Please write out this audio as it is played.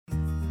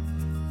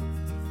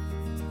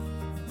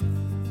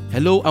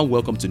Hello and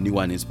welcome to New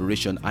Wine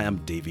Inspiration. I am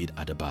David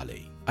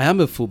Adebale. I am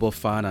a football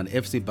fan and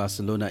FC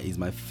Barcelona is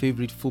my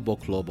favorite football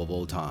club of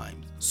all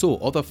time. So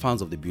other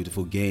fans of the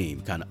beautiful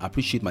game can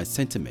appreciate my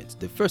sentiment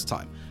the first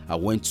time I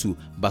went to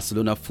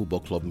Barcelona Football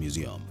Club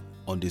Museum.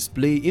 On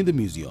display in the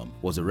museum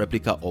was a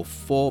replica of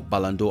 4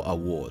 Ballon d'Or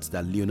awards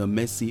that Lionel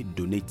Messi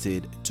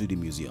donated to the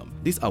museum.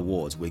 These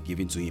awards were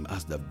given to him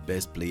as the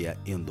best player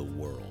in the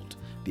world.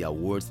 The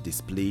awards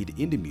displayed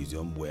in the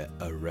museum were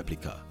a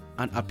replica,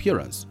 an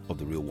appearance of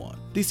the real one.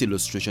 This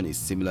illustration is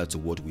similar to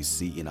what we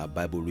see in our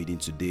Bible reading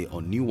today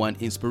on New Wine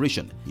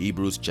Inspiration,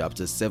 Hebrews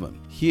chapter 7.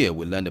 Here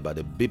we learn about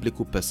a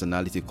biblical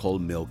personality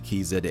called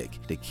Melchizedek,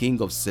 the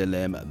king of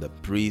Salem, the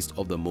priest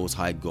of the Most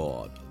High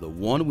God, the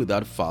one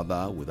without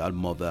father, without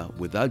mother,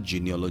 without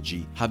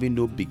genealogy, having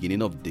no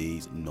beginning of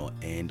days nor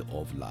end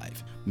of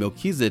life.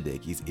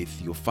 Melchizedek is a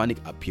theophanic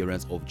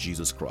appearance of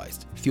Jesus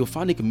Christ.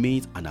 Theophanic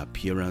means an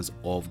appearance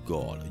of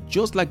God,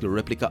 just like the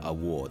replica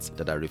awards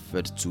that I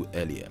referred to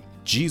earlier.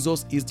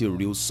 Jesus is the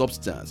real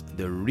substance,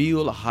 the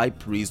real high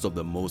priest of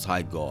the Most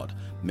High God.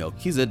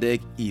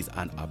 Melchizedek is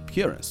an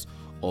appearance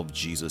of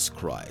Jesus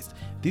Christ.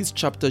 This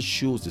chapter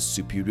shows the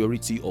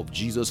superiority of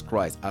Jesus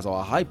Christ as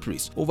our high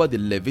priest over the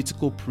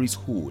Levitical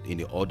priesthood in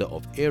the order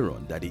of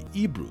Aaron that the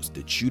Hebrews,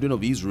 the children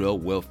of Israel,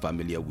 were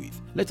familiar with.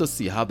 Let us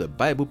see how the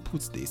Bible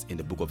puts this in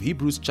the book of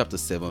Hebrews chapter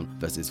 7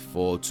 verses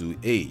 4 to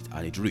 8,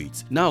 and it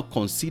reads, "Now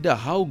consider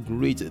how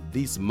great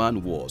this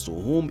man was, to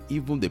whom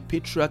even the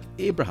patriarch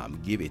Abraham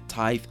gave a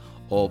tithe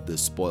of the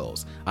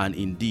spoils. And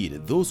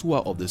indeed, those who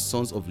are of the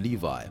sons of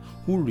Levi,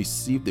 who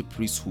receive the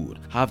priesthood,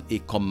 have a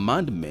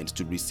commandment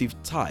to receive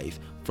tithe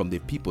from the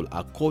people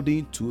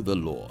according to the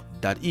law,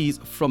 that is,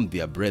 from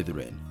their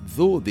brethren,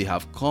 though they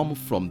have come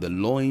from the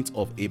loins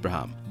of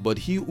Abraham. But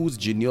he whose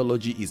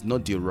genealogy is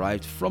not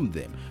derived from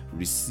them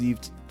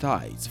received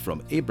tithes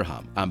from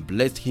Abraham, and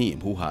blessed him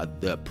who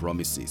had the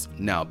promises.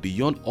 Now,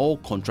 beyond all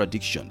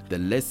contradiction, the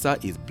lesser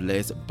is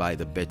blessed by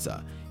the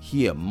better.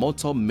 Here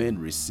mortal men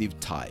receive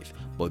tithe,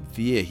 but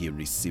there he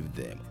received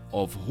them,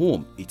 of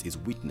whom it is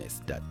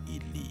witnessed that he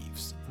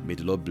lives." May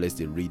the Lord bless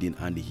the reading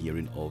and the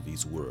hearing of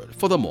his word.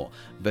 Furthermore,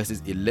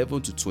 verses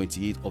 11 to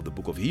 28 of the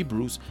book of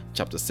Hebrews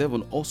chapter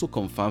 7 also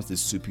confirms the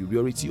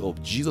superiority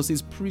of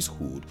Jesus'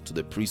 priesthood to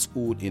the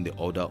priesthood in the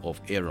order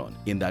of Aaron,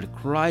 in that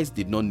Christ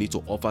did not need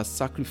to offer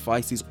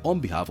sacrifices on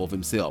behalf of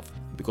himself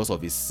because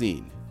of his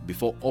sin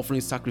before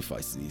offering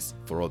sacrifices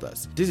for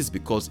others. This is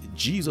because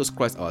Jesus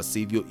Christ our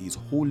Savior is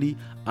holy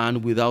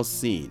and without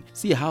sin.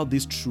 See how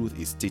this truth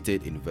is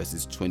stated in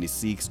verses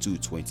 26 to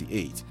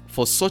 28.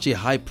 "For such a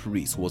high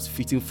priest was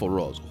fitting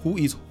for us, who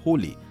is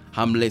holy,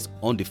 harmless,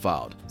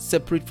 undefiled,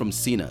 separate from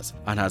sinners,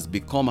 and has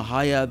become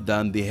higher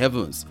than the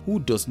heavens, who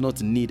does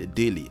not need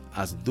daily,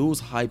 as those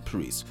high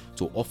priests,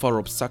 to offer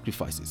up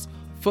sacrifices,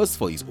 first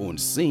for his own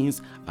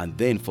sins and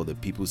then for the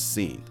people's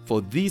sin. For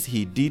this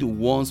he did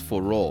once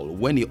for all,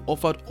 when he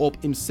offered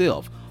up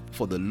himself.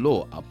 For the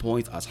law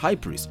appoints as high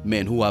priests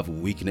men who have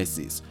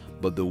weaknesses,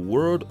 but the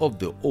word of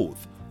the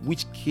oath,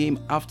 which came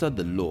after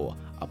the law,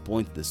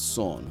 appoints the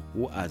Son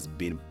who has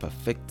been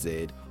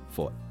perfected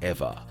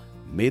forever."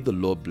 May the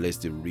Lord bless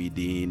the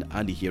reading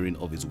and the hearing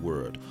of his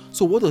word.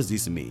 So what does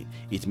this mean?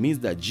 It means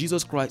that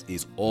Jesus Christ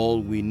is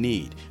all we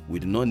need. We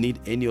do not need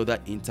any other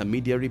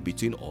intermediary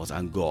between us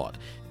and God.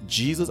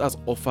 Jesus has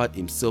offered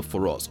himself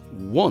for us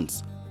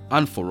once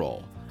and for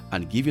all,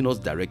 and giving us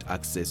direct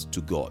access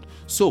to God.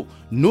 So,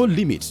 no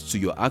limits to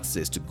your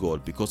access to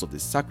God because of the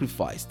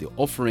sacrifice, the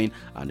offering,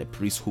 and the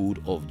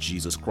priesthood of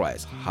Jesus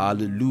Christ.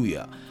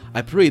 Hallelujah.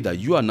 I pray that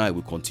you and I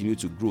will continue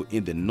to grow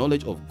in the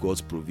knowledge of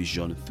God's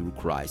provision through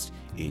Christ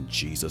in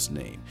Jesus'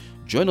 name.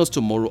 Join us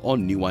tomorrow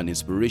on New Wine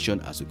Inspiration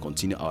as we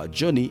continue our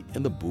journey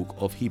in the book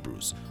of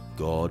Hebrews.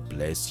 God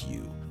bless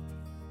you.